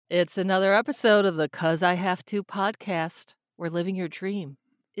It's another episode of the 'Cause I Have to podcast, where living your dream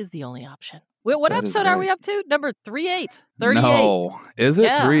is the only option. What That is episode are right. we up to? Number 38. 38. No. Is it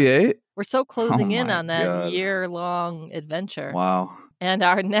Yeah. 38? We're so closing in my on that God. year-long adventure. Wow. And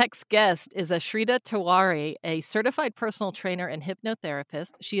our next guest is Ashrita Tiwari, a certified personal trainer and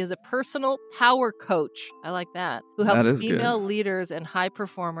hypnotherapist. She is a personal power coach. I like that. Who helps That is female good. leaders and high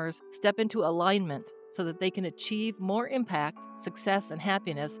performers step into alignment so that they can achieve more impact, success, and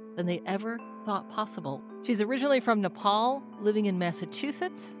happiness than they ever thought possible. She's originally from Nepal, living in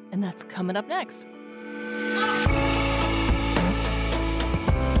Massachusetts, and that's coming up next.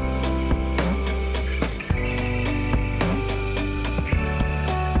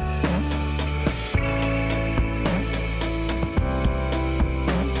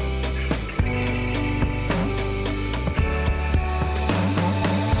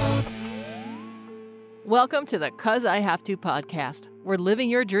 Welcome to the 'Cause I Have to podcast, where living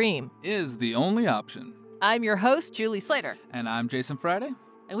your dream is the only option. I'm your host, Julie Slater. And I'm Jason Friday.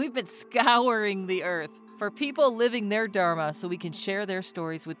 And we've been scouring the earth for people living their Dharma so we can share their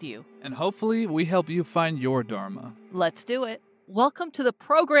stories with you. And hopefully we help you find your Dharma. Let's do it. Welcome to the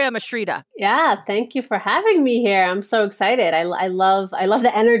program, Ashrita. Yeah, thank you for having me here. I'm so excited. I love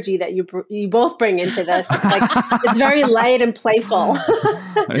the energy that you both bring into this. It's like it's very light and playful.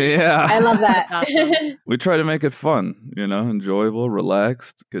 Yeah. I love that. Awesome. We try to make it fun, enjoyable,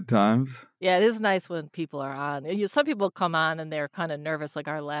 relaxed, good times. Yeah, it is nice when people are on. Some people come on and they're kind of nervous, like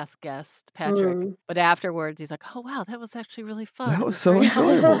our last guest, Patrick. But afterwards, he's like, "Oh wow, that was actually really fun. That was so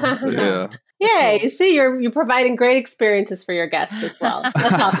enjoyable." Yeah. Yeah, you see, you're providing great experiences for your guests as well.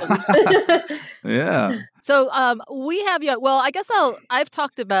 That's awesome. Yeah. So we have you. Well, I guess I've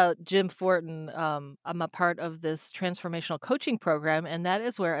talked about Jim Fortin. I'm a part of this transformational coaching program, and that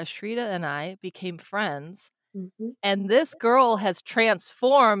is where Ashrita and I became friends. Mm-hmm. And this girl has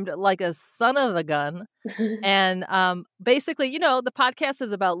transformed like a son of a gun. And basically, the podcast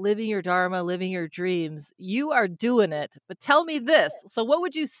is about living your Dharma, living your dreams. You are doing it. But tell me this. So what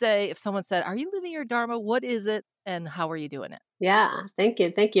would you say if someone said, "Are you living your Dharma? What is it? And how are you doing it?" Yeah, thank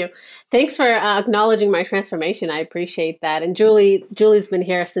you. Thanks for acknowledging my transformation. I appreciate that. And Julie's been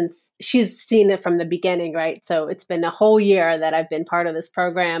here since she's seen it from the beginning, right? So it's been a whole year that I've been part of this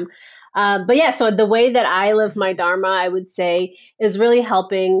program. But yeah, so the way that I live my Dharma, I would say, is really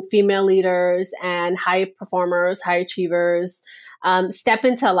helping female leaders and high performers, high achievers step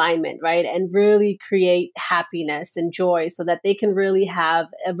into alignment, right? And really create happiness and joy so that they can really have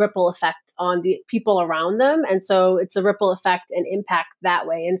a ripple effect on the people around them. And so it's a ripple effect and impact that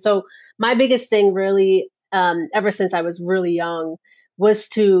way. And so my biggest thing really, ever since I was really young, was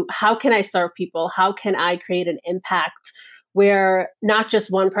how can I serve people? How can I create an impact where not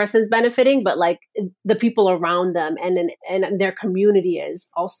just one person's benefiting, but like the people around them and their community is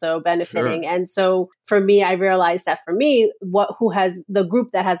also benefiting. Sure. And so for me, I realized that for me, the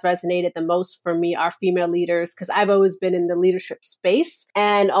group that has resonated the most for me are female leaders, because I've always been in the leadership space,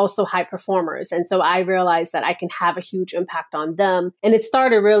 and also high performers. And so I realized that I can have a huge impact on them. And it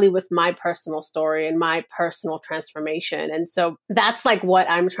started really with my personal story and my personal transformation. And so that's like what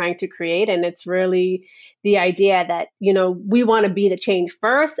I'm trying to create. And it's really the idea that, we want to be the change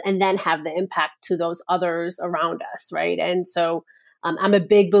first and then have the impact to those others around us, right? And so I'm a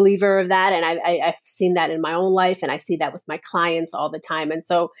big believer of that. And I've seen that in my own life, and I see that with my clients all the time. And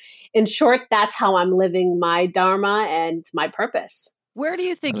so in short, that's how I'm living my Dharma and my purpose. Where do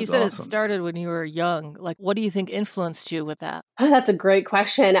you think, you said awesome. It started when you were young, like what do you think influenced you with that? Oh, that's a great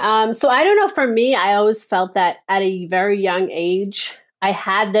question. So I don't know, for me, I always felt that at a very young age, I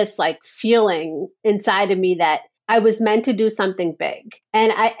had this like feeling inside of me that I was meant to do something big.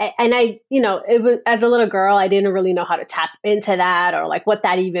 And I it was, as a little girl, I didn't really know how to tap into that or like what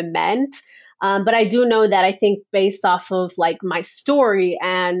that even meant. But I do know that I think based off of like my story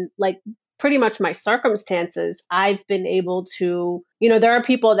and like pretty much my circumstances, I've been able to, there are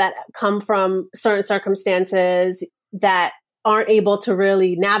people that come from certain circumstances that aren't able to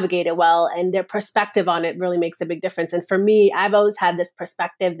really navigate it well, and their perspective on it really makes a big difference. And for me, I've always had this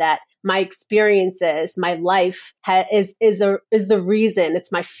perspective that my experiences, my life is the reason,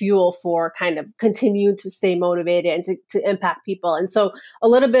 it's my fuel for kind of continuing to stay motivated and to impact people. And so a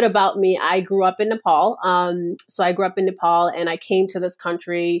little bit about me, I grew up in Nepal. So I grew up in Nepal, and I came to this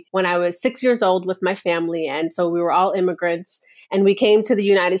country when I was 6 years old with my family. And so we were all immigrants, and we came to the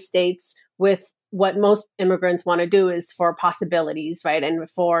United States with what most immigrants want to do is for possibilities, right? And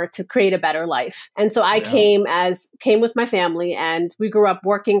to create a better life. And so I came with my family, and we grew up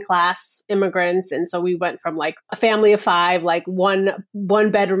working class immigrants. And so we went from like a family of 5, like one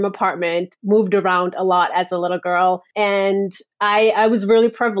bedroom apartment, moved around a lot as a little girl. And I was really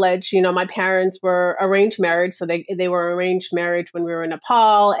privileged. You know, my parents were arranged marriage. So they were arranged marriage when we were in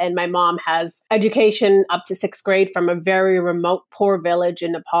Nepal. And my mom has education up to 6th grade from a very remote, poor village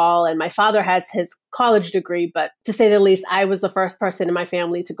in Nepal. And my father has his college degree. But to say the least, I was the first person in my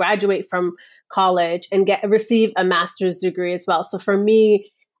family to graduate from college and receive a master's degree as well. So for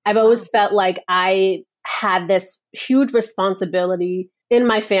me, I've always felt like I had this huge responsibility in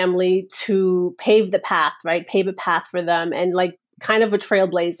my family to pave the path, right? Pave a path for them and like kind of a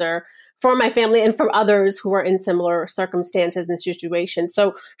trailblazer for my family and for others who are in similar circumstances and situations.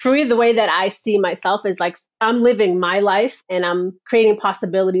 So for me, the way that I see myself is like I'm living my life and I'm creating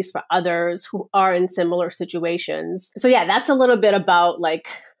possibilities for others who are in similar situations. So yeah, that's a little bit about like,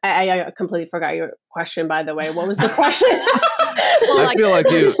 I completely forgot your question, by the way. What was the question? Well, I feel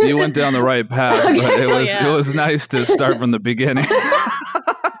like you went down the right path, but it was nice to start from the beginning.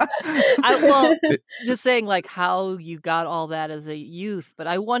 Just saying like how you got all that as a youth, but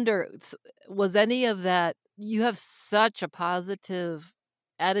I wonder, was any of that, you have such a positive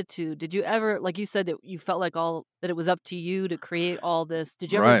attitude. Did you ever, like you said, you felt like that it was up to you to create all this.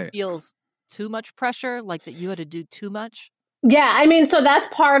 Did you ever feel too much pressure, like that you had to do too much? Yeah, I mean, so that's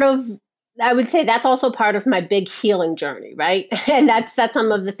part of, I would say that's also part of my big healing journey, right? And that's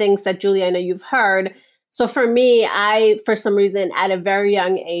some of the things that, Julie, I know you've heard. So for me, for some reason, at a very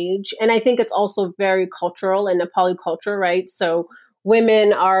young age, and I think it's also very cultural in Nepali culture, right? So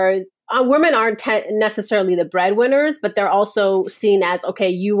women aren't necessarily the breadwinners, but they're also seen as, okay,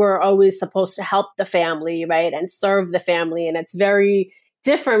 you were always supposed to help the family, right? And serve the family. And it's very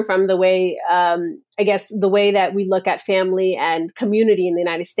different from the way, I guess, the way that we look at family and community in the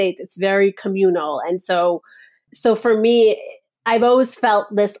United States. It's very communal. And so for me, I've always felt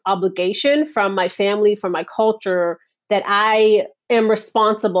this obligation from my family, from my culture, that I am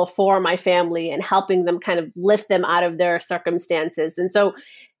responsible for my family and helping them kind of lift them out of their circumstances. And so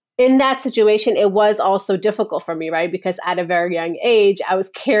in that situation, it was also difficult for me, right? Because at a very young age, I was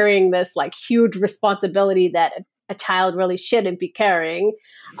carrying this like huge responsibility that a child really shouldn't be carrying.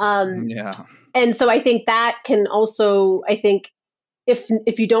 And so I think that can also, I think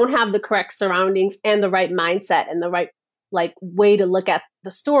if you don't have the correct surroundings and the right mindset and the right like way to look at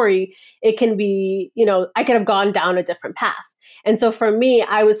the story, it can be, I could have gone down a different path. And so for me,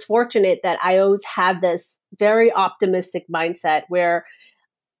 I was fortunate that I always had this very optimistic mindset where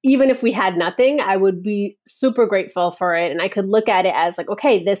even if we had nothing, I would be super grateful for it. And I could look at it as like,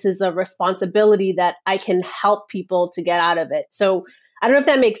 okay, this is a responsibility that I can help people to get out of it. So I don't know if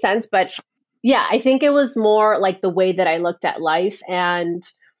that makes sense, but yeah, I think it was more like the way that I looked at life. And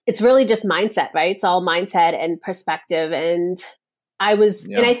it's really just mindset, right? It's all mindset and perspective. And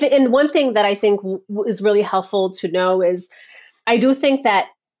and one thing that I think is really helpful to know is I do think that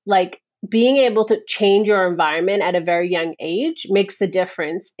like being able to change your environment at a very young age makes a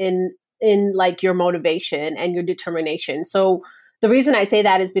difference in like your motivation and your determination. So the reason I say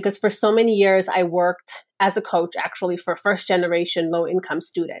that is because for so many years, I worked as a coach actually for first generation low income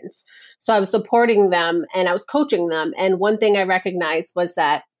students. So I was supporting them and I was coaching them. And one thing I recognized was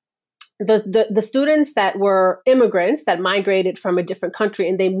that the students that were immigrants that migrated from a different country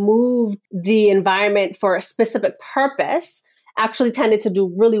and they moved the environment for a specific purpose actually tended to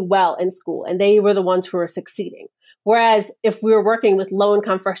do really well in school. And they were the ones who were succeeding. Whereas if we were working with low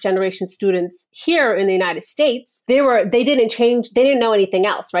income first generation students here in the United States, they didn't know anything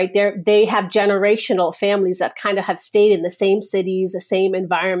else, right? They have generational families that kind of have stayed in the same cities, the same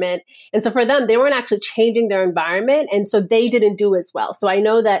environment. And so for them, they weren't actually changing their environment. And so they didn't do as well. So I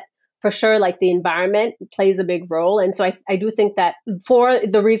know that for sure, like the environment plays a big role. And so I do think that for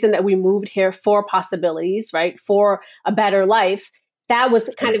the reason that we moved here for possibilities, right, for a better life, that was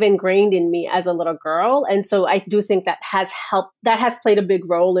kind of ingrained in me as a little girl. And so I do think that has helped, that has played a big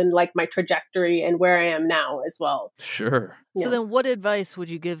role in like my trajectory and where I am now as well. Sure. So then what advice would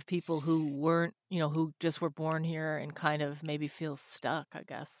you give people who weren't, who just were born here and kind of maybe feel stuck, I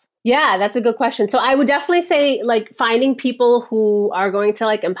guess? Yeah, that's a good question. So I would definitely say like finding people who are going to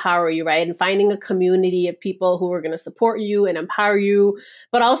like empower you, right? And finding a community of people who are going to support you and empower you,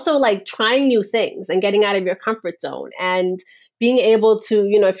 but also like trying new things and getting out of your comfort zone and being able to,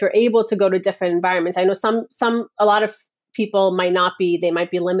 if you're able to go to different environments. I know a lot of people they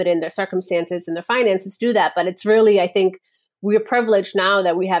might be limited in their circumstances and their finances to do that. But it's really, I think, we're privileged now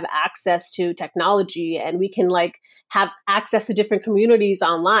that we have access to technology and we can like have access to different communities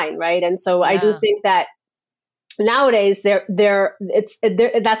online, right? And so I do think that nowadays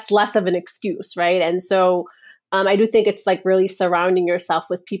that's less of an excuse, right? And so I do think it's like really surrounding yourself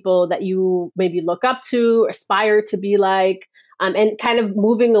with people that you maybe look up to, aspire to be like, and kind of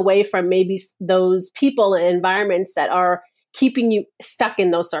moving away from maybe those people and environments that are keeping you stuck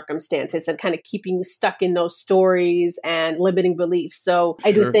in those circumstances and kind of keeping you stuck in those stories and limiting beliefs. So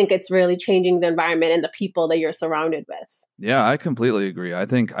I do think it's really changing the environment and the people that you're surrounded with. Yeah, I completely agree. I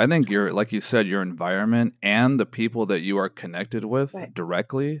think you're, like you said, your environment and the people that you are connected with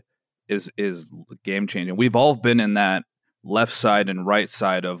directly is game changing. We've all been in that left side and right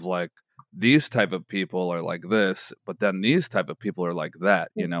side of like, these type of people are like this, but then these type of people are like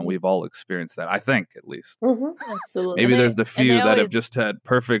that. You know, we've all experienced that, I think, at least. Absolutely. Maybe there's the few that have just had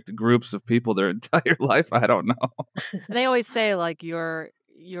perfect groups of people their entire life. I don't know. And they always say, like, you're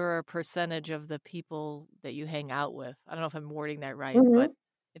a percentage of the people that you hang out with. I don't know if I'm wording that right, but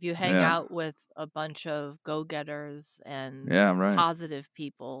if you hang out with a bunch of go-getters and positive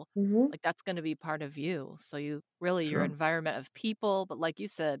people, like, that's going to be part of you. So you really, your environment of people, but like you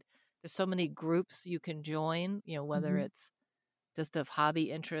said, there's so many groups you can join, you know, whether it's just of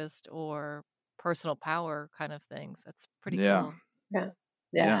hobby interest or personal power kind of things. That's pretty cool.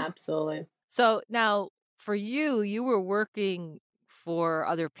 Yeah, absolutely. So now for you, you were working for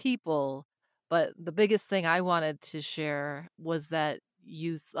other people, but the biggest thing I wanted to share was that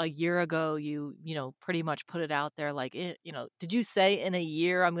a year ago, you know, pretty much put it out there like, you know, did you say in a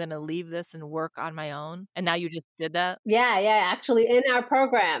year I'm going to leave this and work on my own? And now you just did that? Yeah, actually in our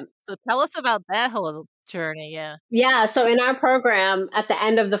program. So tell us about that whole journey. Yeah. So in our program, at the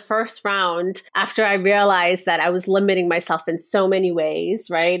end of the first round, after I realized that I was limiting myself in so many ways,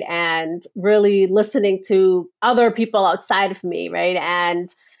 right? And really listening to other people outside of me, right? And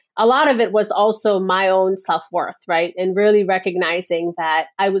a lot of it was also my own self-worth, right? And really recognizing that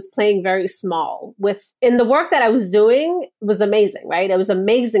I was playing very small in the work that I was doing was amazing, right? It was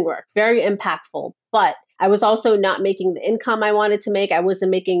amazing work, very impactful, but I was also not making the income I wanted to make. I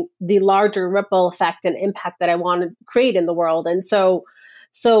wasn't making the larger ripple effect and impact that I wanted to create in the world. And so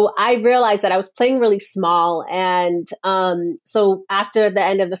I realized that I was playing really small. And so after the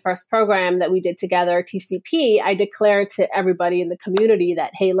end of the first program that we did together, TCP, I declared to everybody in the community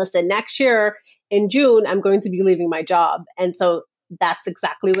that, hey, listen, next year in June, I'm going to be leaving my job. And so that's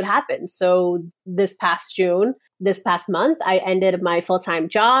exactly what happened. So this past month, I ended my full-time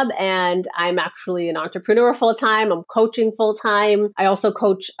job and I'm actually an entrepreneur full-time. I'm coaching full-time. I also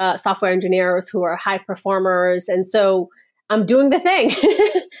coach software engineers who are high performers. And so I'm doing the thing.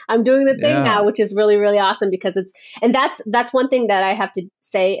 I'm doing the thing now, which is really, really awesome because that's one thing that I have to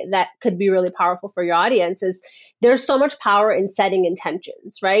say that could be really powerful for your audience is there's so much power in setting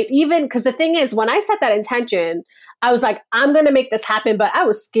intentions, right? Even because the thing is, when I set that intention, I was like, I'm going to make this happen, but I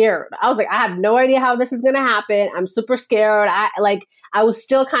was scared. I was like, I have no idea how this is going to happen. I'm super scared. I was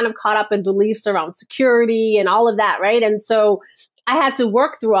still kind of caught up in beliefs around security and all of that, right? And so I had to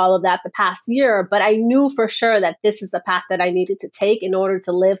work through all of that the past year, but I knew for sure that this is the path that I needed to take in order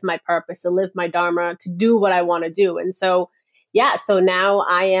to live my purpose, to live my dharma, to do what I want to do. And so, so now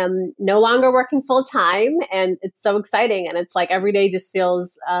I am no longer working full time and it's so exciting. And it's like every day just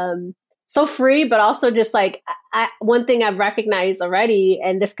feels so free, but also just like one thing I've recognized already,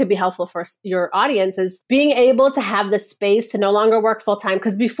 and this could be helpful for your audience, is being able to have the space to no longer work full time.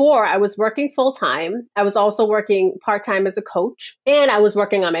 Because before I was working full time, I was also working part time as a coach, and I was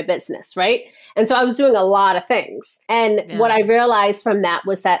working on my business, right? And so I was doing a lot of things. And what I realized from that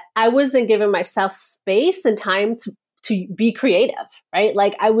was that I wasn't giving myself space and time to be creative, right?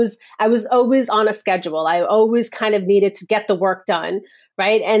 Like I was always on a schedule. I always kind of needed to get the work done.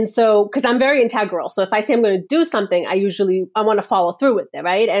 Right. And so, because I'm very integral. So if I say I'm going to do something, I want to follow through with it.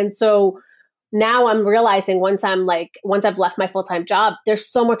 Right. And so now I'm realizing once I've left my full-time job, there's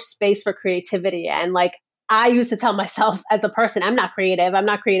so much space for creativity. And like, I used to tell myself as a person, I'm not creative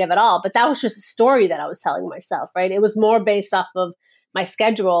at all. But that was just a story that I was telling myself. Right. It was more based off of my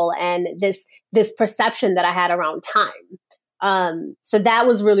schedule and this perception that I had around time. So that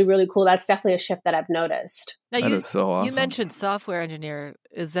was really, really cool. That's definitely a shift that I've noticed. Now, that is so awesome. You mentioned software engineer.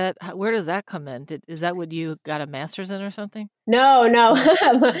 Where does that come in? Is that what you got a master's in or something? No.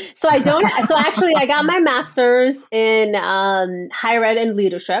 So I don't. So actually, I got my master's in higher ed and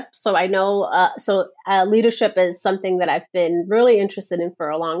leadership. So I know. Leadership is something that I've been really interested in for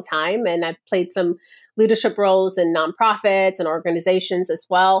a long time, and I've played some leadership roles in nonprofits and organizations as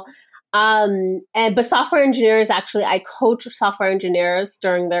well. But software engineers, actually, I coach software engineers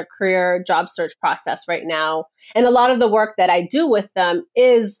during their career job search process right now. And a lot of the work that I do with them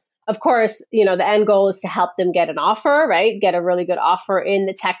is, of course, the end goal is to help them get an offer, right? Get a really good offer in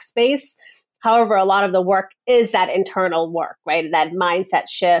the tech space. However, a lot of the work is that internal work, right? That mindset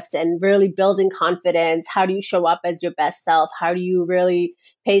shift and really building confidence. How do you show up as your best self? How do you really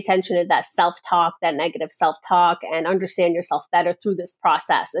pay attention to that self-talk, that negative self-talk, and understand yourself better through this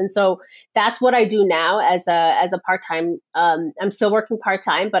process? And so that's what I do now as a part-time. I'm still working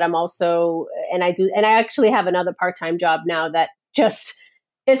part-time, but I'm also, and I actually have another part-time job now that just,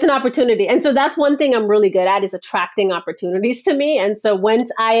 it's an opportunity. And so that's one thing I'm really good at, is attracting opportunities to me. And so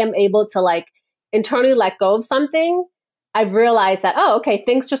once I am able to like internally let go of something, I've realized that, oh, okay,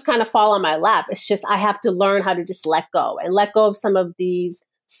 things just kind of fall on my lap. It's just, I have to learn how to just let go of some of these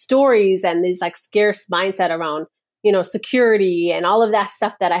stories and these like scarce mindset around, security and all of that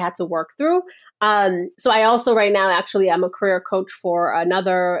stuff that I had to work through. So I also right now, actually, I'm a career coach for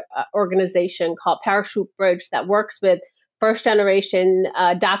another organization called Parachute Bridge that works with first generation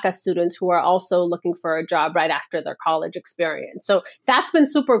DACA students who are also looking for a job right after their college experience. So that's been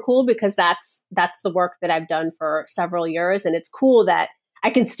super cool, because that's the work that I've done for several years. And it's cool that I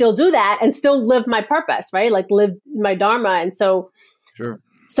can still do that and still live my purpose, right? Like live my Dharma. And so, Sure.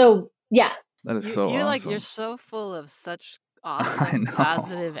 So yeah. That is so you're awesome. like, you're so full of such I awesome, know.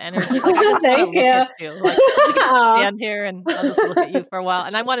 positive energy. Like, I just want to Thank look you. at you. Like, we can just stand here and I'll just look at you for a while.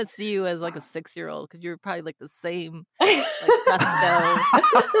 And I want to see you as like a 6-year-old, because you're probably like the same like gusto.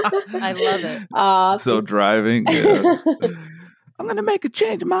 I love it. So driving. Yeah. I'm gonna make a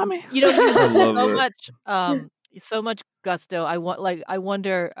change, mommy. You have love so it. much, so much gusto. I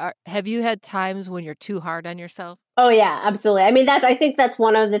wonder, have you had times when you're too hard on yourself? Oh yeah, absolutely. I mean, I think that's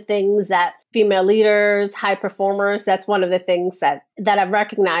one of the things that female leaders, high performers, that's one of the things that I've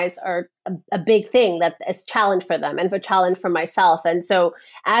recognized are a big thing that is a challenge for them and a challenge for myself. And so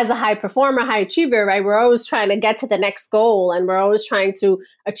as a high performer, high achiever, right, we're always trying to get to the next goal and we're always trying to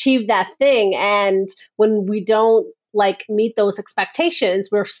achieve that thing. And when we don't like meet those expectations,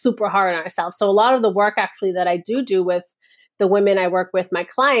 we're super hard on ourselves. So a lot of the work actually that I do with the women I work with, my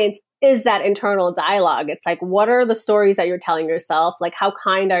clients, is that internal dialogue. It's like, what are the stories that you're telling yourself? Like, how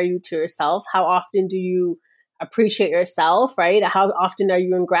kind are you to yourself? How often do you appreciate yourself, right? How often are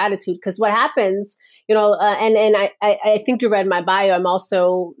you in gratitude? Because what happens, and I think you read my bio, I'm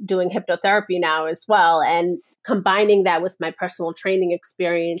also doing hypnotherapy now as well. And combining that with my personal training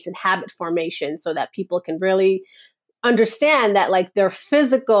experience and habit formation so that people can really understand that like their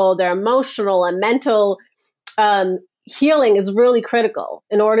physical, their emotional and mental healing is really critical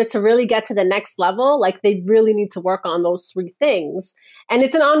in order to really get to the next level. Like they really need to work on those 3 things. And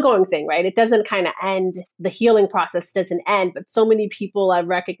it's an ongoing thing, right? It doesn't kind of end. The healing process doesn't end, but so many people I've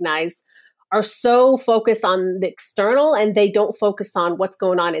recognized are so focused on the external and they don't focus on what's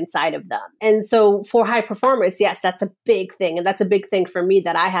going on inside of them. And so for high performers, yes, that's a big thing. And that's a big thing for me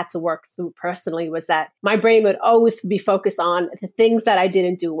that I had to work through personally, was that my brain would always be focused on the things that I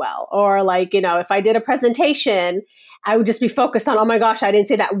didn't do well. Or like, if I did a presentation, I would just be focused on, oh my gosh, I didn't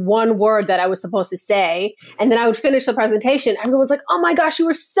say that one word that I was supposed to say. And then I would finish the presentation. Everyone's like, oh my gosh, you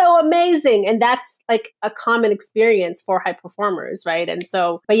were so amazing. And that's like a common experience for high performers, right? And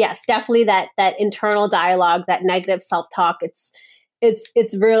so, but yes, definitely that internal dialogue, that negative self-talk, it's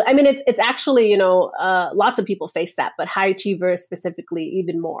real. I mean, it's actually, lots of people face that, but high achievers specifically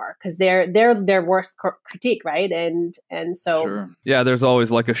even more, because they're their worst critique, right? And so, sure. Yeah, there's always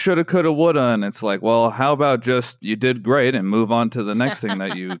like a shoulda, coulda, woulda, and it's like, well, how about just you did great and move on to the next thing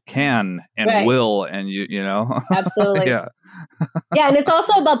that you can and right. will, and you know, absolutely, yeah, yeah, and it's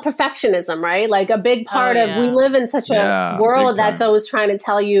also about perfectionism, right? Like a big part of we live in such a world that's always trying to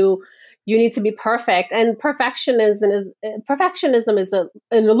tell you. You need to be perfect, and perfectionism is an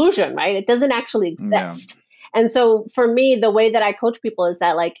illusion, right? It doesn't actually exist. Yeah. And so for me, the way that I coach people is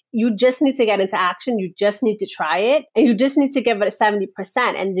that like, you just need to get into action. You just need to try it, and you just need to give it a 70%,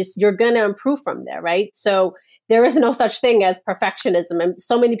 and just, you're going to improve from there. Right. So there is no such thing as perfectionism. And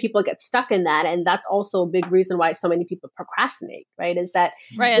so many people get stuck in that. And that's also a big reason why so many people procrastinate, right? Is that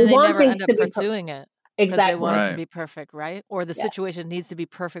and they never end up pursuing it. Exactly. They want it to be perfect, right? Or the situation needs to be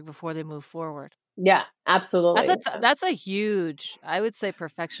perfect before they move forward. Yeah, absolutely. That's a huge, I would say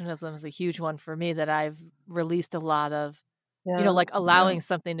perfectionism is a huge one for me that I've released a lot of, like allowing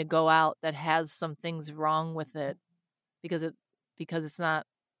something to go out that has some things wrong with it because it's not,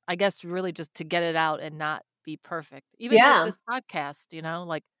 I guess, really just to get it out and not be perfect. Even like this podcast,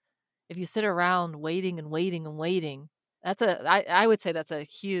 like if you sit around waiting and waiting and waiting, I would say that's a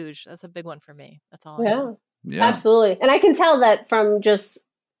big one for me. That's all. Yeah, absolutely. And I can tell that from just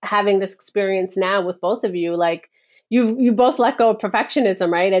having this experience now with both of you, like, you both let go of perfectionism,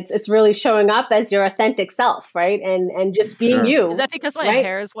 right? It's really showing up as your authentic self, right? And just being you. Is that because my right?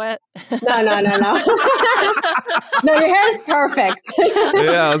 hair is wet? No. No, your hair is perfect.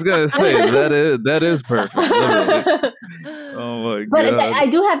 Yeah, I was gonna say that is perfect. Literally. Oh my god! But I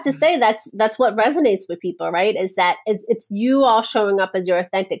do have to say that's what resonates with people, right? Is that it's you all showing up as your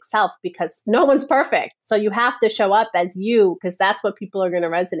authentic self, because no one's perfect, so you have to show up as you, because that's what people are going to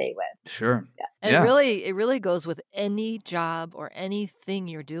resonate with. Sure. Yeah. And it really goes with any job or anything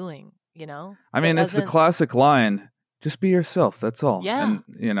you're doing. You know, I mean, it's the classic line. Just be yourself. That's all. Yeah.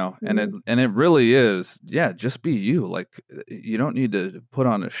 And and it really is. Yeah. Just be you. Like, you don't need to put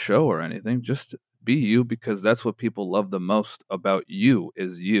on a show or anything. Just be you, because that's what people love the most about you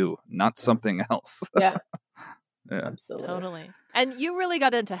is you, not something else. Yeah. Yeah. Absolutely. Totally. And you really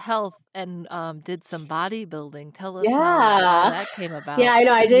got into health and did some bodybuilding. Tell us Yeah. how that came about. Yeah, I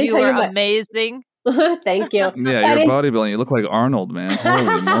know. I didn't You tell were you about. amazing. Thank you. Yeah, you're bodybuilding. You look like Arnold, man.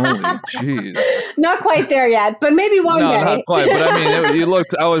 Holy moly. Jeez. Not quite there yet, but maybe one day. No, not quite. But I mean, you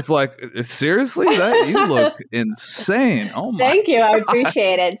looked, I was like, seriously? You look insane. Oh my Thank you. God. I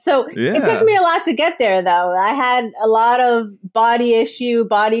appreciate it. So Yeah. It took me a lot to get there, though. I had a lot of body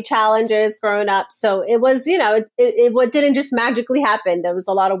challenges growing up. So it was, it didn't just magically happen. There was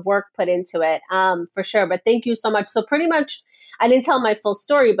a lot of work put into it, for sure. But thank you so much. So pretty much, I didn't tell my full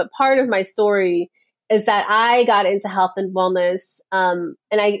story, but part of my story is that I got into health and wellness, and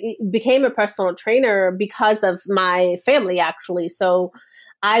I became a personal trainer because of my family, actually. So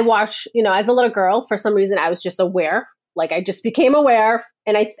I watched, as a little girl, for some reason, I was just aware. Like, I just became aware.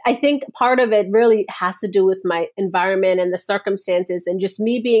 And I think part of it really has to do with my environment and the circumstances, and just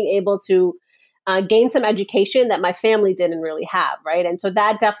me being able to gain some education that my family didn't really have, right? And so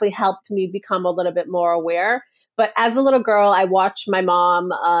that definitely helped me become a little bit more aware. But as a little girl, I watched my mom,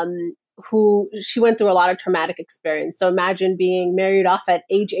 who she went through a lot of traumatic experience. So imagine being married off at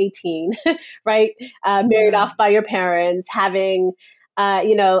age 18, right? Married off by your parents, having,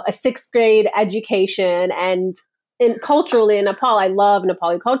 a sixth grade education. And culturally in Nepal, I love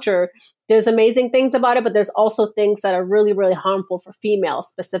Nepali culture. There's amazing things about it, but there's also things that are really, really harmful for females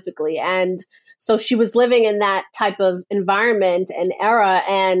specifically. And so she was living in that type of environment and era.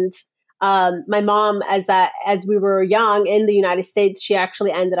 And my mom, as we were young in the United States, she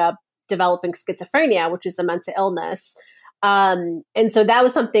actually ended up developing schizophrenia, which is a mental illness. And so that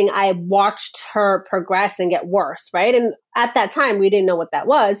was something I watched her progress and get worse, right? And at that time, we didn't know what that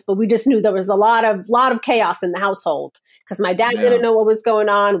was, but we just knew there was a lot of chaos in the household, because my dad didn't know what was going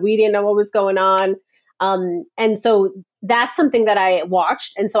on. We didn't know what was going on. And so that's something that I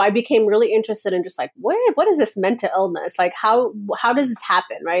watched. And so I became really interested in just like, what is this mental illness? Like, how does this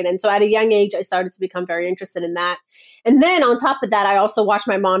happen? Right. And so at a young age, I started to become very interested in that. And then on top of that, I also watched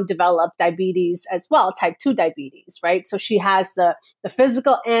my mom develop diabetes as well, type 2 diabetes. Right. So she has the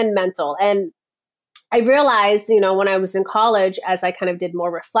physical and mental. And I realized, when I was in college, as I kind of did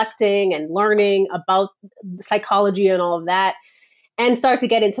more reflecting and learning about psychology and all of that, and started to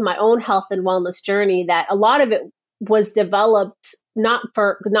get into my own health and wellness journey, that a lot of it was developed not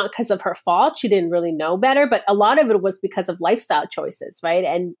because of her fault. She didn't really know better, but a lot of it was because of lifestyle choices, right?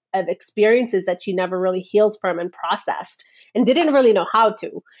 And of experiences that she never really healed from and processed and didn't really know how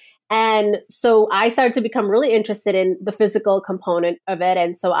to. And so I started to become really interested in the physical component of it.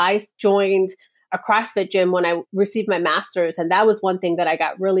 And so I joined a CrossFit gym when I received my master's. And that was one thing that I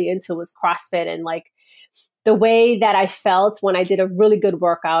got really into, was CrossFit, and like the way that I felt when I did a really good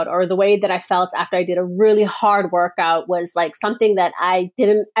workout, or the way that I felt after I did a really hard workout, was like something that I've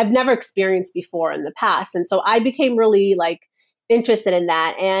never experienced before in the past. And so I became really like interested in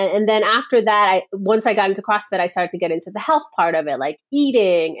that. And then after that, once I got into CrossFit, I started to get into the health part of it, like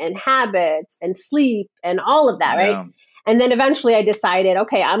eating and habits and sleep and all of that. Right. And then eventually I decided,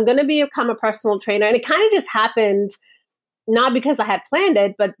 okay, I'm going to become a personal trainer. And it kind of just happened, not because I had planned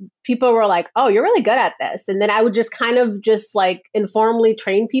it, but people were like, oh, you're really good at this. And then I would just kind of just like informally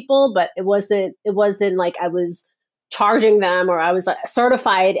train people, but it wasn't like I was charging them or I was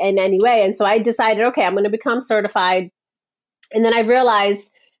certified in any way. And so I decided, okay, I'm going to become certified. And then I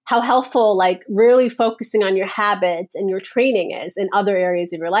realized how helpful like really focusing on your habits and your training is in other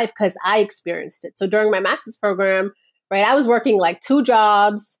areas of your life, because I experienced it. So during my master's program, right, I was working like 2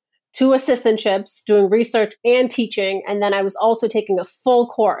 jobs, 2 assistantships, doing research and teaching. And then I was also taking a full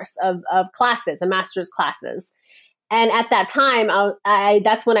course of classes, a master's classes. And at that time,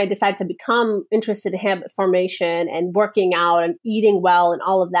 that's when I decided to become interested in habit formation and working out and eating well and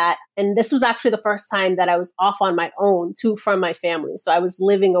all of that. And this was actually the first time that I was off on my own from my family. So I was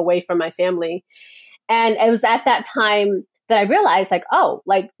living away from my family. And it was at that time that I realized like, oh,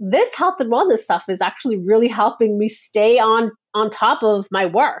 like this health and wellness stuff is actually really helping me stay on top of my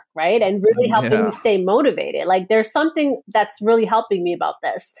work, right? And really helping me stay motivated. Like there's something that's really helping me about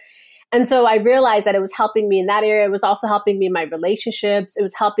this. And so I realized that it was helping me in that area. It was also helping me in my relationships. It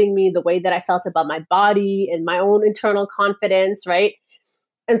was helping me the way that I felt about my body and my own internal confidence, right?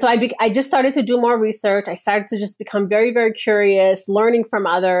 And so I just started to do more research. I started to just become very, very curious, learning from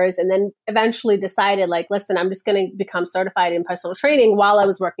others, and then eventually decided like, listen, I'm just going to become certified in personal training while I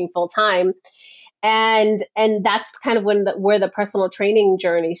was working full time. And that's kind of where the personal training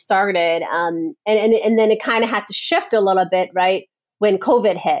journey started. And then it kind of had to shift a little bit, right? When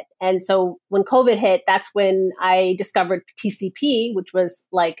COVID hit. And so when COVID hit, that's when I discovered TCP, which was,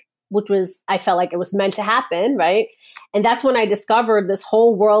 I felt like it was meant to happen, right? And that's when I discovered this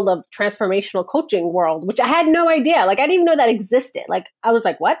whole world of transformational coaching world, which I had no idea. Like, I didn't even know that existed. Like, I was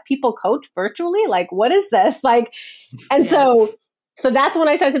like, what? People coach virtually? Like, what is this? Like, and so that's when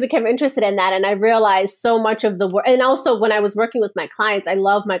I started to become interested in that. And I realized so much of the work. And also when I was working with my clients, I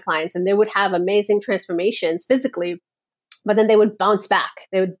love my clients and they would have amazing transformations physically, but then they would bounce back.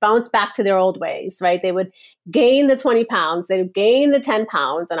 They would bounce back to their old ways, right? They would gain the 20 pounds. They would gain the 10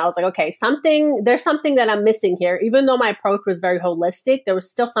 pounds. And I was like, okay, there's something that I'm missing here. Even though my approach was very holistic, there was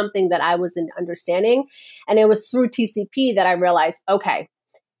still something that I wasn't understanding. And it was through TCP that I realized, okay,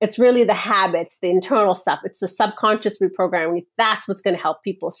 it's really the habits, the internal stuff. It's the subconscious reprogramming. That's what's going to help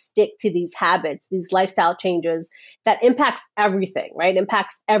people stick to these habits, these lifestyle changes that impacts everything, right?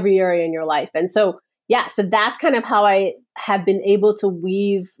 Impacts every area in your life. And so that's kind of how I have been able to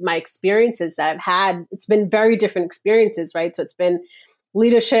weave my experiences that I've had. It's been very different experiences, right? So it's been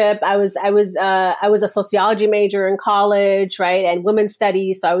leadership. I was a sociology major in college, right? And women's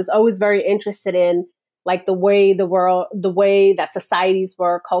studies. So I was always very interested in like the way that societies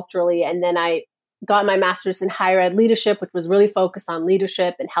were culturally. And then I got my master's in higher ed leadership, which was really focused on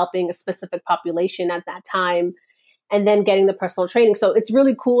leadership and helping a specific population at that time. And then getting the personal training. So it's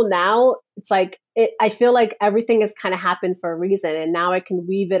really cool now. It's like, I feel like everything has kind of happened for a reason. And now I can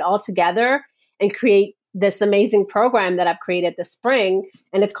weave it all together and create this amazing program that I've created this spring.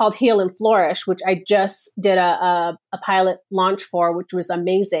 And it's called Heal and Flourish, which I just did a pilot launch for, which was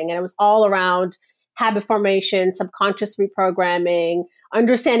amazing. And it was all around habit formation, subconscious reprogramming,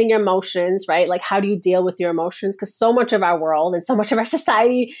 understanding your emotions, right? Like, how do you deal with your emotions? Because so much of our world and so much of our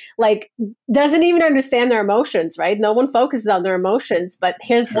society, like, doesn't even understand their emotions, right? No one focuses on their emotions. But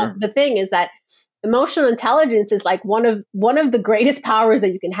here's the thing is that emotional intelligence is like one of the greatest powers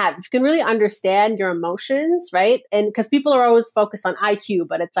that you can have. If you can really understand your emotions, right? And because people are always focused on IQ,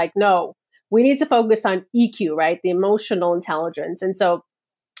 but it's like, no, we need to focus on EQ, right? The emotional intelligence. And so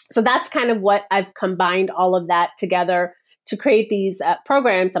that's kind of what I've combined all of that together to create these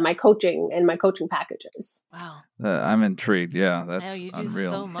programs and my coaching packages. Wow. I'm intrigued. Yeah, that's I know, you do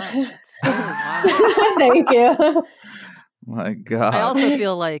unreal. so much. It's really wild. Thank you. My God. I also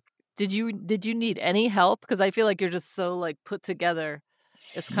feel like, did you need any help? Because I feel like you're just so like put together.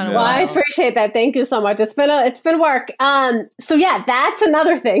 It's kind of Well, I wild. appreciate that. Thank you so much. It's been work. So yeah, that's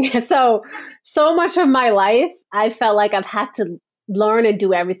another thing. So much of my life, I felt like I've had to learn and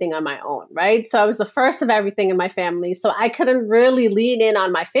do everything on my own, right? So I was the first of everything in my family. So I couldn't really lean in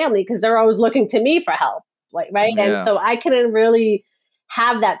on my family because they're always looking to me for help, like, right? Yeah. And so I couldn't really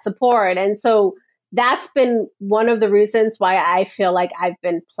have that support. And so that's been one of the reasons why I feel like I've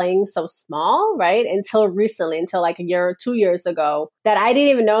been playing so small, right? Until recently, until like a year or 2 years ago, that I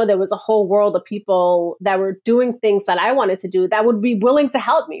didn't even know there was a whole world of people that were doing things that I wanted to do that would be willing to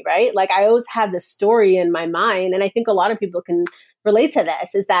help me, right? Like I always had this story in my mind. And I think a lot of people can relate to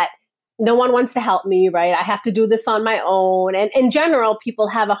this, is that no one wants to help me, right? I have to do this on my own. And in general, people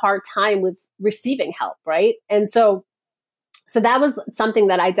have a hard time with receiving help, right? And so that was something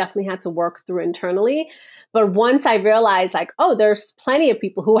that I definitely had to work through internally. But once I realized like, oh, there's plenty of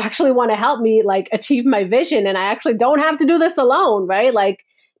people who actually want to help me like achieve my vision, and I actually don't have to do this alone, right? Like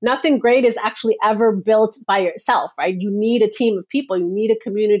nothing great is actually ever built by yourself, right? You need a team of people. You need a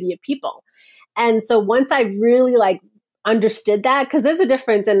community of people. And so once I really like understood that, because there's a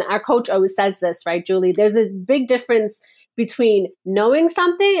difference, and our coach always says this, right, Julie? There's a big difference between knowing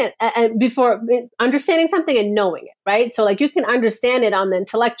something and before understanding something and knowing it, right? So like you can understand it on the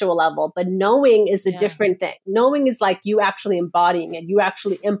intellectual level, but knowing is a different thing. Knowing is like you actually embodying it, you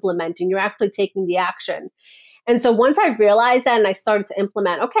actually implementing, you're actually taking the action. And so once I realized that and I started to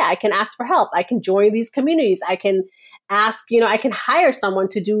implement, okay, I can ask for help. I can join these communities. I can ask, I can hire someone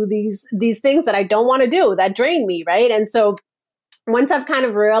to do these things that I don't want to do, that drain me, right? And so once I've kind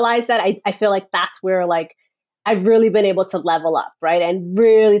of realized that, I feel like that's where like I've really been able to level up, right? And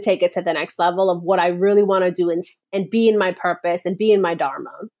really take it to the next level of what I really want to do and be in my purpose and be in my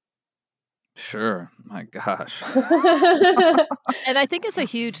dharma. Sure. My gosh. And I think it's a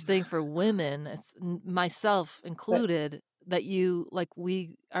huge thing for women, myself included, that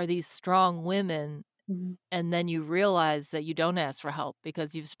we are these strong women. Mm-hmm. And then you realize that you don't ask for help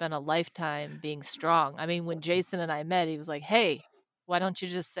because you've spent a lifetime being strong. I mean, when Jason and I met, he was like, hey, why don't you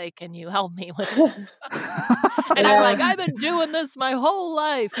just say, can you help me with this? And I'm like, I've been doing this my whole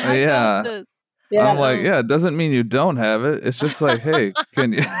life. I got this. Yeah. I'm like, it doesn't mean you don't have it. It's just like, hey,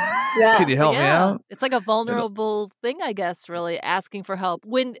 can you can you help me out? It's like a vulnerable thing, I guess, really asking for help.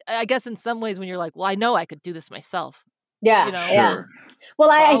 When I guess in some ways when you're like, well, I know I could do this myself. Yeah. You know? Sure. Yeah.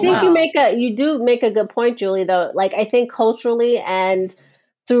 Well, I think you do make a good point, Julie, though. Like, I think culturally and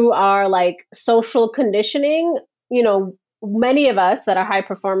through our like social conditioning, you know, many of us that are high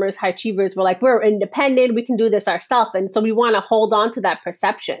performers, high achievers, we're like, we're independent, we can do this ourselves. And so we want to hold on to that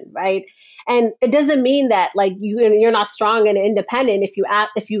perception, right? And it doesn't mean that like you're not strong and independent if you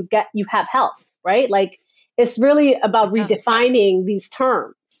have help, right? Like, it's really about redefining these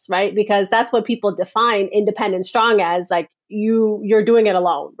terms, right? Because that's what people define independent strong as, like you're doing it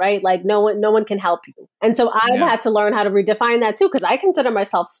alone, right? Like no one can help you. And so I've had to learn how to redefine that too, because I consider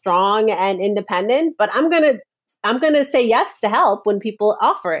myself strong and independent, but I'm going to say yes to help when people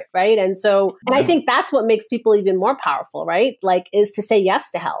offer it, right? And so, and I think that's what makes people even more powerful, right? Like, is to say yes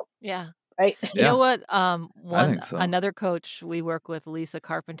to help. Yeah. Right. You know what? Another coach we work with, Lisa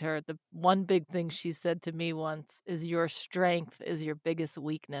Carpenter, the one big thing she said to me once is your strength is your biggest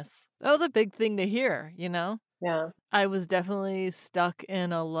weakness. That was a big thing to hear, you know? Yeah. I was definitely stuck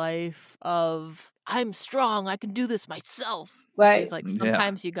in a life of, I'm strong, I can do this myself. Right. She's like,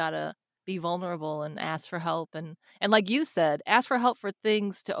 sometimes you gotta be vulnerable and ask for help. And like you said, ask for help for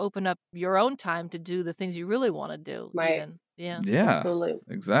things to open up your own time to do the things you really want to do. Right. Even. Yeah. Absolutely.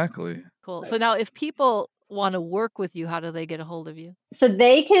 Exactly. Cool. So now if people want to work with you, how do they get a hold of you? So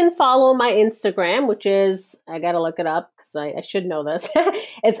they can follow my Instagram, which is, I got to look it up because I should know this.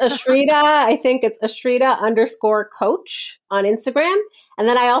 It's Ashrita. I think it's Ashrita_coach on Instagram. And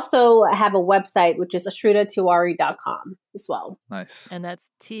then I also have a website, which is ashritatiwari.com as well. Nice. And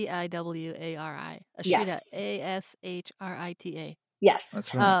that's Tiwari. Ashrita, Yes. Ashrita. Yes.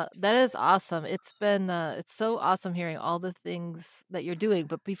 That's right. That is awesome. It's been, it's so awesome hearing all the things that you're doing.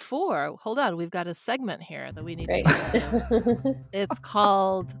 But before, hold on, we've got a segment here that we need to get into. It's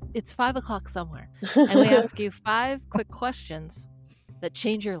called, It's 5 o'clock somewhere. And we ask you 5 quick questions that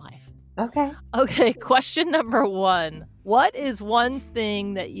change your life. Okay. Question number 1. What is one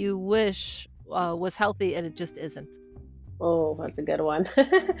thing that you wish was healthy and it just isn't? Oh, that's a good one.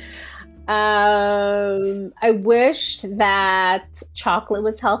 I wish that chocolate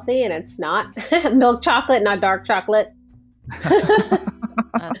was healthy and it's not. Milk chocolate, not dark chocolate.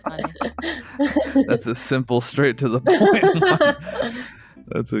 That's funny. That's a simple, straight to the point one.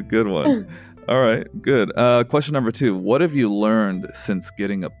 That's a good one. All right, good. Question number 2. What have you learned since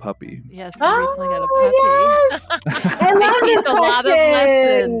getting a puppy? Yes, you recently got a puppy. Yes. I love this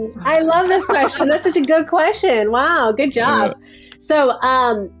question. I love this question. That's such a good question. Wow, good job. Yeah.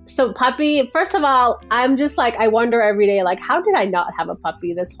 So puppy, first of all, I'm just like, I wonder every day, like, how did I not have a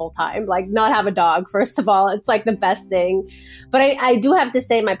puppy this whole time? Like, not have a dog, first of all. It's like the best thing. But I do have to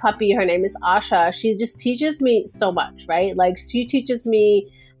say my puppy, her name is Asha. She just teaches me so much, right? Like, she teaches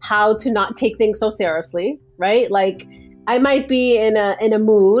me how to not take things so seriously, right? Like, I might be in a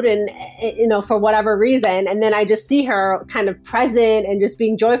mood and, you know, for whatever reason, and then I just see her kind of present and just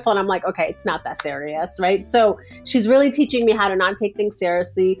being joyful, and I'm like, okay, it's not that serious, right? So she's really teaching me how to not take things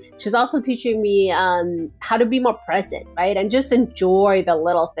seriously. She's also teaching me how to be more present, right? And just enjoy the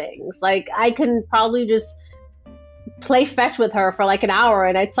little things. Like, I can probably just play fetch with her for like an hour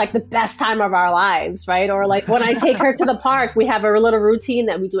and it's like the best time of our lives, right? Or like when I take her to the park, we have a little routine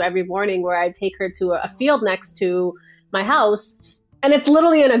that we do every morning where I take her to a field next to my house, and it's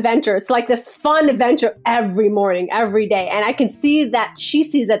literally an adventure. It's like this fun adventure every morning, every day. And I can see that she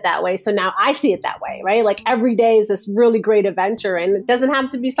sees it that way. So now I see it that way, right? Like every day is this really great adventure, and it doesn't have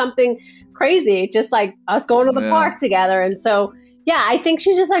to be something crazy. Just like us going to the park together. And so, yeah, I think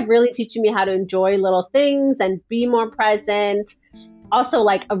she's just like really teaching me how to enjoy little things and be more present. Also,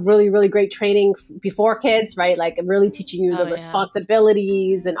 like a really, really great training before kids, right? Like really teaching you the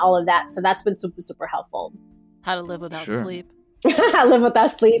responsibilities and all of that. So that's been super, super helpful. How to live without sleep. Live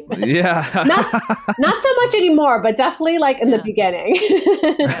without sleep. Yeah. not so much anymore, but definitely like in the beginning.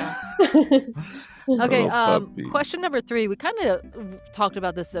 Okay. Question number 3. We kind of talked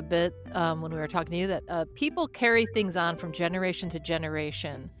about this a bit when we were talking to you, that people carry things on from generation to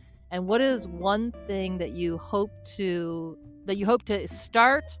generation. And what is one thing that you hope to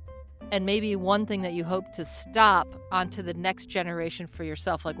start, and maybe one thing that you hope to stop onto the next generation for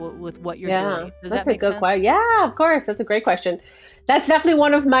yourself, like with what you're doing? Does that's that make a good sense? question. Yeah, of course. That's a great question. That's definitely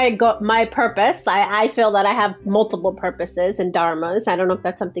one of my purpose. I feel that I have multiple purposes and dharmas. I don't know if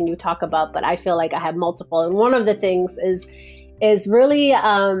that's something you talk about, but I feel like I have multiple. And one of the things is really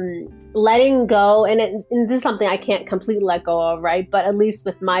letting go. And this is something I can't completely let go of, right? But at least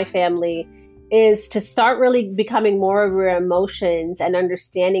with my family, is to start really becoming more of your emotions and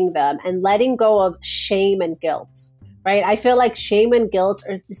understanding them and letting go of shame and guilt, right? I feel like shame and guilt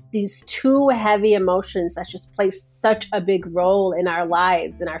are just these two heavy emotions that just play such a big role in our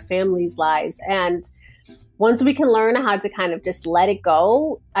lives, in our families' lives. And once we can learn how to kind of just let it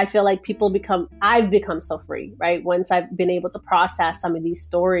go, I feel like I've become so free, right? Once I've been able to process some of these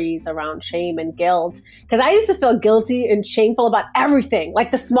stories around shame and guilt, because I used to feel guilty and shameful about everything, like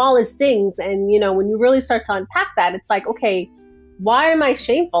the smallest things. And, when you really start to unpack that, it's like, okay, why am I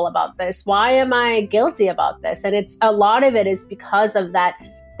shameful about this? Why am I guilty about this? And a lot of it is because of that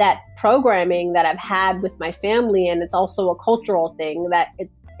programming that I've had with my family. And it's also a cultural thing that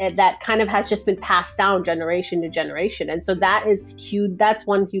kind of has just been passed down generation to generation. And so that is huge. That's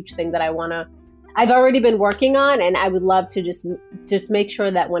one huge thing that I've already been working on. And I would love to just make sure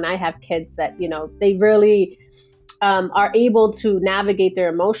that when I have kids that, they really are able to navigate their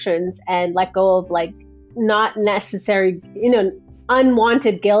emotions and let go of like not necessary,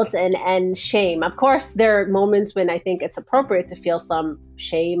 unwanted guilt and shame. Of course, there are moments when I think it's appropriate to feel some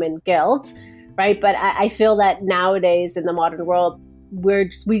shame and guilt, right? But I feel that nowadays in the modern world,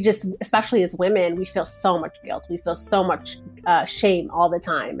 we just, especially as women, we feel so much guilt. We feel so much shame all the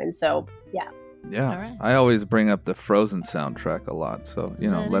time. And so, yeah. Yeah. Right. I always bring up the Frozen soundtrack a lot. So,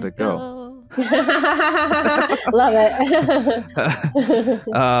 let it go. Love it.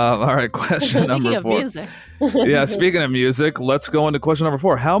 All right. Question number 4. Music. Yeah. Speaking of music, let's go into question number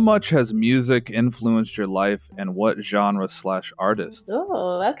 4. How much has music influenced your life, and what genre/artists?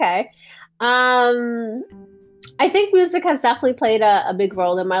 Oh, okay. I think music has definitely played a big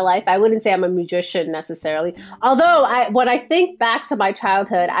role in my life. I wouldn't say I'm a musician necessarily. Although when I think back to my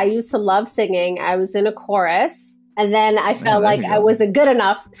childhood, I used to love singing. I was in a chorus, and then I felt like I wasn't good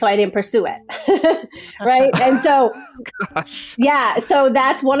enough, so I didn't pursue it. Right? And so, yeah, so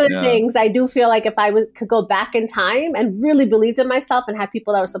that's one of the things. I do feel like if I could go back in time and really believed in myself and had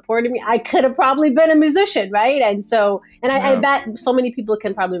people that were supporting me, I could have probably been a musician, right? And so, I bet so many people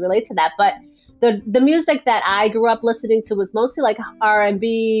can probably relate to that. But the music that I grew up listening to was mostly like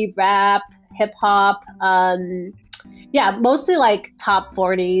R&B, rap, hip hop. Mostly like top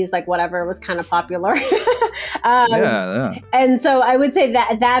 40s, like whatever was kind of popular. And so I would say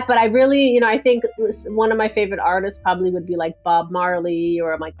that, but I really, I think one of my favorite artists probably would be like Bob Marley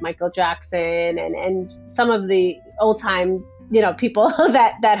or like Michael Jackson and some of the old time, people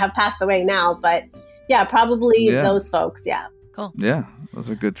that have passed away now. But yeah, probably those folks. Yeah. Cool. Yeah, those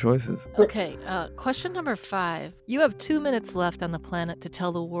are good choices. Okay, question number 5. You have 2 minutes left on the planet to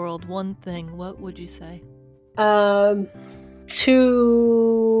tell the world one thing. What would you say? To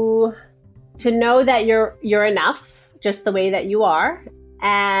know that you're enough just the way that you are,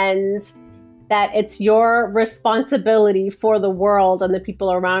 and that it's your responsibility for the world and the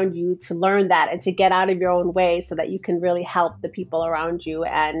people around you to learn that and to get out of your own way so that you can really help the people around you.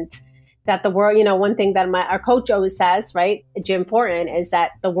 And that the world, one thing that our coach always says, right, Jim Fortin, is that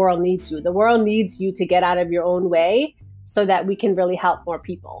the world needs you. The world needs you to get out of your own way so that we can really help more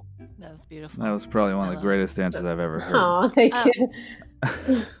people. That was beautiful. That was probably one of the greatest answers I've ever heard. Oh, thank you.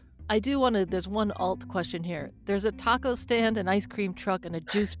 I do want to, there's one alt question here. There's a taco stand, an ice cream truck, and a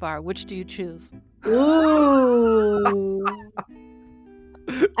juice bar. Which do you choose? Ooh.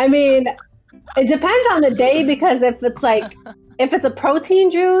 I mean, it depends on the day, because if it's a protein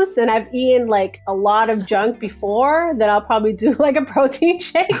juice and I've eaten like a lot of junk before, then I'll probably do like a protein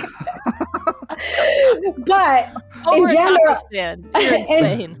shake. But Over in general, a taco stand. You're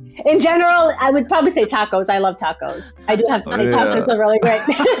insane. In general, I would probably say tacos. I love tacos. I do have to say tacos are really great.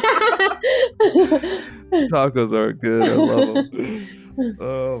 Tacos are good. I love them.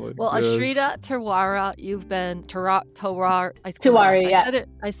 Oh my Well, gosh. Ashrita Tiwari, you've been Tiwari,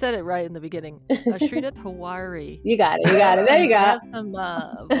 I said it right in the beginning. Ashrita Tiwari. You got it. There you go. I have some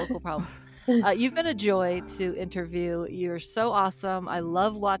vocal problems. You've been a joy to interview. You're so awesome. I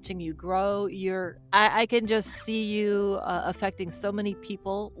love watching you grow. I can just see you affecting so many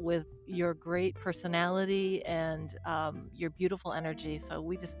people with your great personality and your beautiful energy. So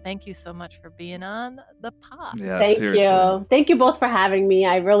we just thank you so much for being on the pod. Yeah, Thank seriously. you. Thank you both for having me.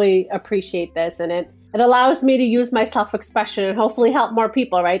 I really appreciate this. And It allows me to use my self-expression and hopefully help more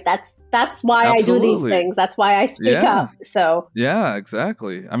people, right? That's why I do these things. That's why I speak up. So yeah,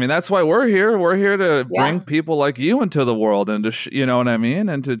 exactly. I mean, that's why we're here. We're here to bring people like you into the world and to you know what I mean,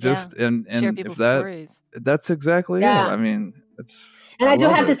 and to just and share people's stories. That's exactly it. I mean, it's. And I do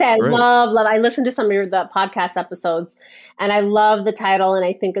have to say, I love. I listened to some of the podcast episodes, and I love the title, and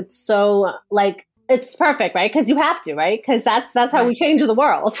I think it's so like. It's perfect, right? Because you have to, right? Because that's how we change the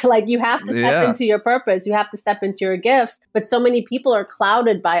world. Like you have to step into your purpose. You have to step into your gift. But so many people are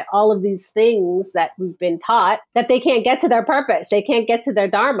clouded by all of these things that we've been taught that they can't get to their purpose. They can't get to their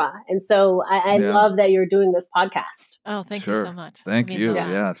dharma. And so I love that you're doing this podcast. Oh, thank you so much. Thank you.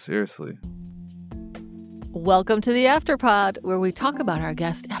 Yeah, seriously. Welcome to the Afterpod, where we talk about our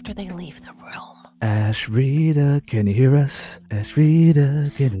guests after they leave the room. Ashrita, can you hear us?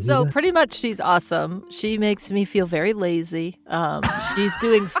 Ashrita, can you hear us? So pretty much she's awesome. She makes me feel very lazy. She's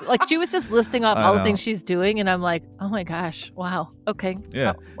doing, like she was just listing off all the things she's doing. And I'm like, oh my gosh, wow. Okay.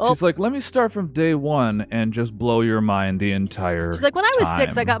 Yeah. Well, she's like, let me start from day one and just blow your mind the entire She's like, when I was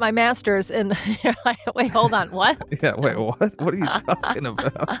 6, I got my master's. And you're like, wait, hold on. What? Yeah, wait, what? What are you talking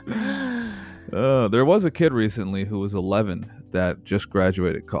about? There was a kid recently who was 11 that just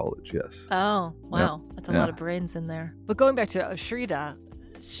graduated college, yes. Oh, wow. That's a lot of brains in there. But going back to Ashrita,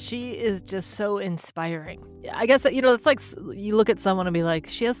 she is just so inspiring. I guess, it's like you look at someone and be like,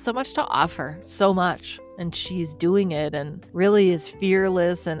 she has so much to offer, so much. And she's doing it and really is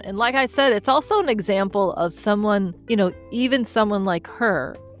fearless. And like I said, it's also an example of someone, even someone like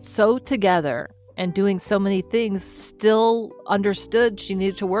her, so together and doing so many things, still understood she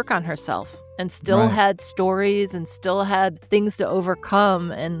needed to work on herself. And still had stories and still had things to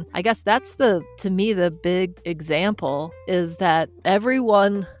overcome. And I guess that's to me, the big example is that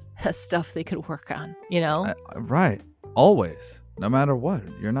everyone has stuff they could work on, Right. Always. No matter what.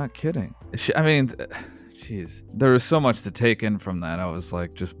 You're not kidding. Jeez. There was so much to take in from that. I was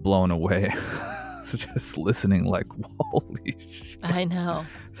like just blown away. Just listening like, holy shit. I know.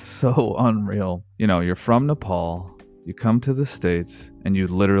 So unreal. You're from Nepal. You come to the States and you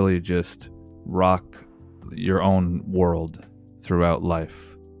literally just rock your own world throughout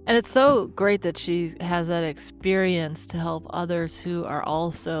life. And it's so great that she has that experience to help others who are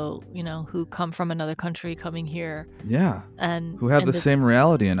also, who come from another country coming here. Yeah. And who have the same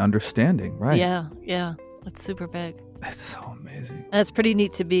reality and understanding, right? Yeah. That's super big. It's so amazing. And it's pretty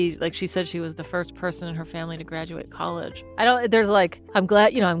neat to be, like she said, she was the first person in her family to graduate college. I'm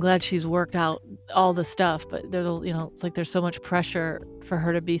glad she's worked out all the stuff, but it's like there's so much pressure for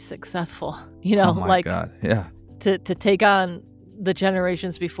her to be successful, Oh my God. Yeah. To take on the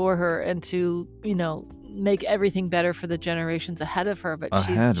generations before her and to, make everything better for the generations ahead of her. But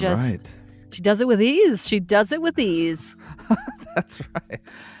she does it with ease. She does it with ease. That's right.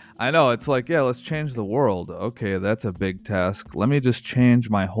 I know. It's like, let's change the world. Okay, that's a big task. Let me just change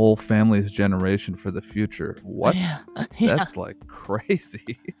my whole family's generation for the future. What? Yeah. That's like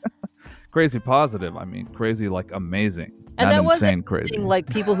crazy. Crazy positive. I mean, crazy like amazing. And not that insane wasn't crazy. Like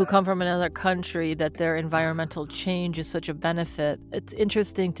people who come from another country, that their environmental change is such a benefit. It's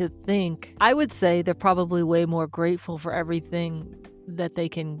interesting to think. I would say they're probably way more grateful for everything that they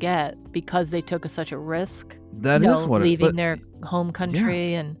can get because they took such a risk. That is what leaving their home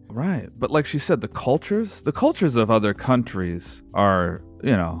country and right. But like she said, the cultures of other countries are,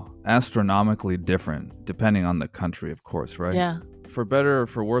 astronomically different depending on the country, of course, right? Yeah. For better or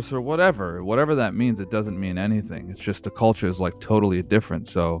for worse or whatever that means, it doesn't mean anything. It's just the culture is like totally different.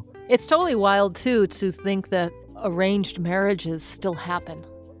 So it's totally wild too to think that arranged marriages still happen.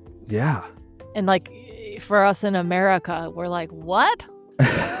 Yeah. And like for us in America, we're like, what?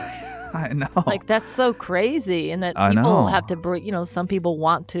 I know. Like that's so crazy. And that people have to break, some people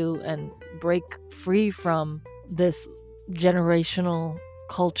want to and break free from this generational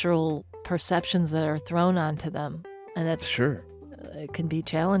cultural perceptions that are thrown onto them. And that's sure. It can be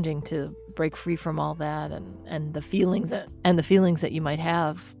challenging to break free from all that and the feelings that you might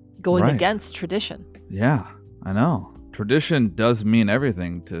have going against tradition. Yeah, I know. Tradition does mean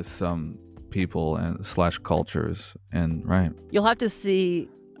everything to some people and / cultures, and right. You'll have to see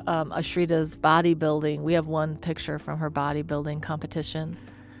Ashrita's bodybuilding. We have one picture from her bodybuilding competition.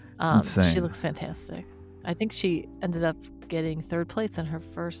 It's insane. She looks fantastic. I think she ended up getting 3rd place in her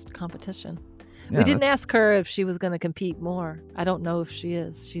first competition. Yeah, we didn't ask her if she was going to compete more. I don't know if she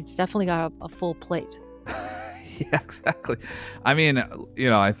is. She's definitely got a full plate. Yeah, exactly. I mean,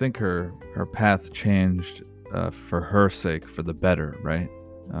 I think her path changed for her sake, for the better, right?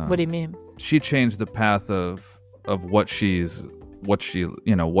 What do you mean? She changed the path of what she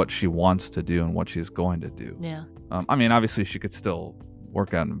wants to do and what she's going to do. Yeah. I mean, obviously she could still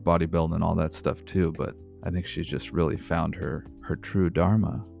work out and bodybuilding and all that stuff too, but I think she's just really found her true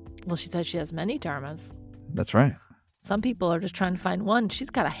dharma. Well, she says she has many dharmas. That's right. Some people are just trying to find one. She's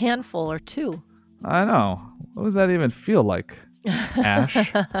got a handful or two. I know. What does that even feel like?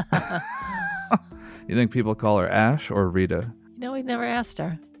 Ash? You think people call her Ash or Rita? We never asked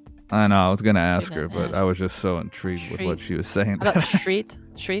her. I know. I was going to ask her, Ash. but I was just so intrigued with what she was saying. How about Shreet?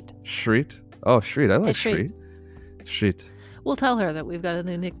 Shreet? Shreet? Oh, Shreet. I like Hey, Shreet. Shreet. Shreet. We'll tell her that we've got a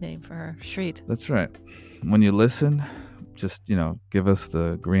new nickname for her. Shreet. That's right. When you listen, just, give us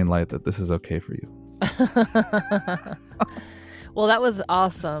the green light that this is okay for you. Well, that was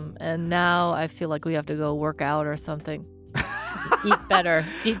awesome. And now I feel like we have to go work out or something. Eat better.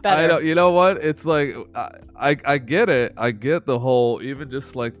 Eat better. I know. You know what? It's like, I get it. I get the whole, even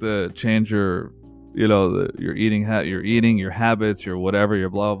just like the change your, your eating, your habits, your whatever, your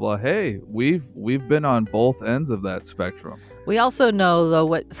blah, blah. Hey, we've been on both ends of that spectrum. We also know, though,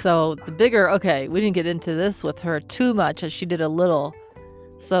 we didn't get into this with her too much, as she did a little.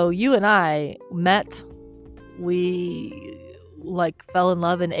 So you and I met, we fell in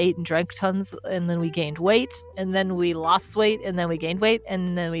love and ate and drank tons, and then we gained weight, and then we lost weight, and then we gained weight,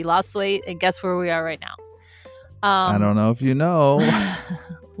 and then we lost weight, and guess where we are right now? I don't know if you know.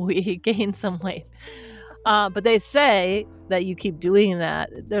 We gained some weight. But they say that you keep doing that.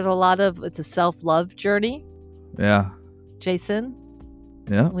 There's it's a self-love journey. Yeah. Jason?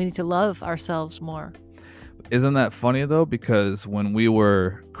 Yeah. We need to love ourselves more. Isn't that funny, though? Because when we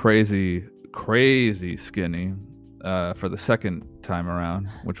were crazy skinny for the second time around,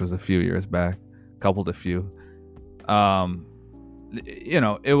 which was a few years back, coupled a few,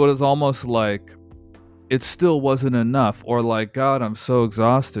 it was almost like it still wasn't enough, or like, God, I'm so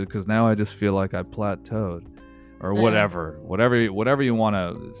exhausted because now I just feel like I plateaued, or whatever you want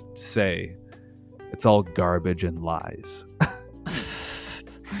to say. It's all garbage and lies.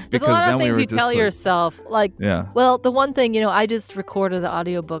 There's a lot of things you tell yourself. Well, the one thing, I just recorded the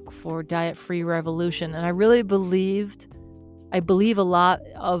audiobook for Diet Free Revolution, and I really believe a lot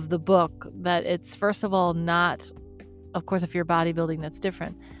of the book that it's, first of all, not, of course, if you're bodybuilding, that's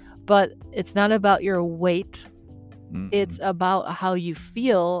different, but it's not about your weight. Mm-hmm. It's about how you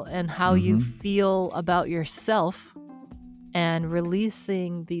feel and how you feel about yourself, and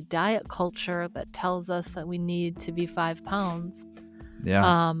releasing the diet culture that tells us that we need to be 5 pounds.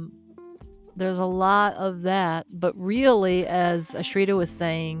 Yeah. There's a lot of that, but really, as Ashrita was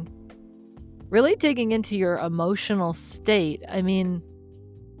saying, really digging into your emotional state. I mean,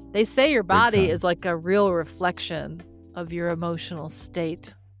 they say your body is like a real reflection of your emotional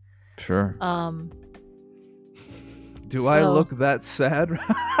state. Sure. Do I look that sad?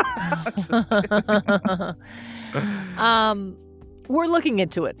 We're looking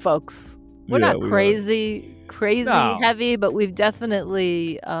into it, folks. We're not crazy heavy, but we've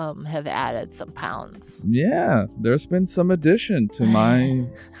definitely have added some pounds. Yeah, there's been some addition to my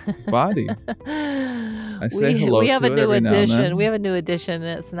body. I say hello we have to a new addition. We have a new addition,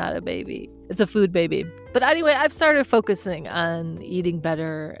 and it's not a baby. It's a food baby. But anyway, I've started focusing on eating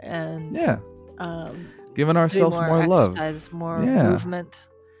better and giving ourselves more love, exercise, more movement.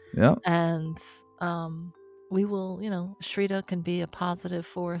 Yeah, and we will, Ashrita can be a positive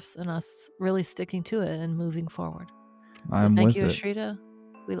force in us really sticking to it and moving forward. So thank you, Ashrita.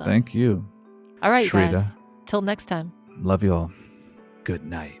 We love you. Thank you. All right, Ashrita. guys. Till next time. Love you all. Good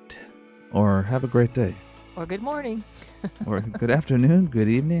night. Or have a great day. Or good morning. Or good afternoon, good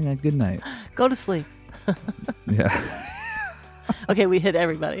evening, and good night. Go to sleep. Yeah. Okay, we hit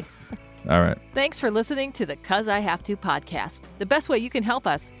everybody. All right. Thanks for listening to the 'Cause I Have To podcast. The best way you can help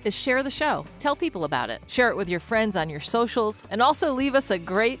us is share the show. Tell people about it. Share it with your friends on your socials, and also leave us a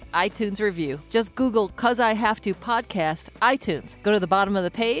great iTunes review. Just Google 'Cause I Have To podcast iTunes. Go to the bottom of the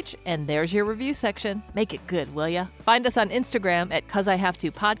page, and there's your review section. Make it good, will ya? Find us on Instagram at 'Cause I Have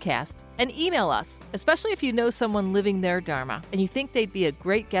To podcast. And email us, especially if you know someone living their Dharma and you think they'd be a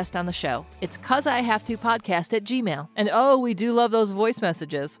great guest on the show. It's 'Cause I Have To podcast at Gmail. And we do love those voice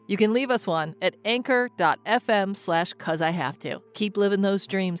messages. You can leave us one at anchor.fm/'cause I have to. Keep living those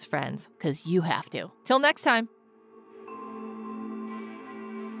dreams, friends, because you have to. Till next time.